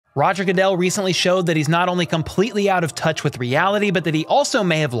Roger Goodell recently showed that he's not only completely out of touch with reality, but that he also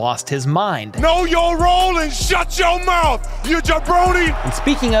may have lost his mind. Know your role and shut your mouth, you jabroni! And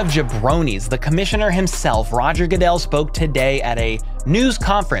speaking of jabronis, the commissioner himself, Roger Goodell, spoke today at a news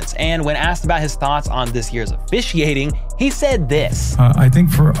conference, and when asked about his thoughts on this year's officiating, he said this. I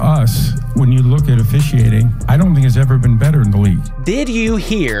think for us, when you look at officiating, I don't think it's ever been better in the league. Did you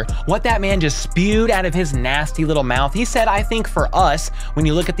hear what that man just spewed out of his nasty little mouth? He said, I think for us, when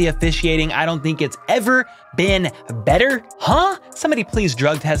you look at the officiating, I don't think it's ever been better. Huh? Somebody please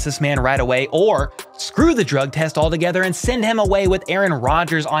drug test this man right away, or screw the drug test altogether and send him away with Aaron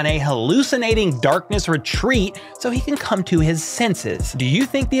Rodgers on a hallucinating darkness retreat so he can come to his senses. Do you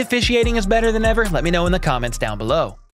think the officiating is better than ever? Let me know in the comments down below.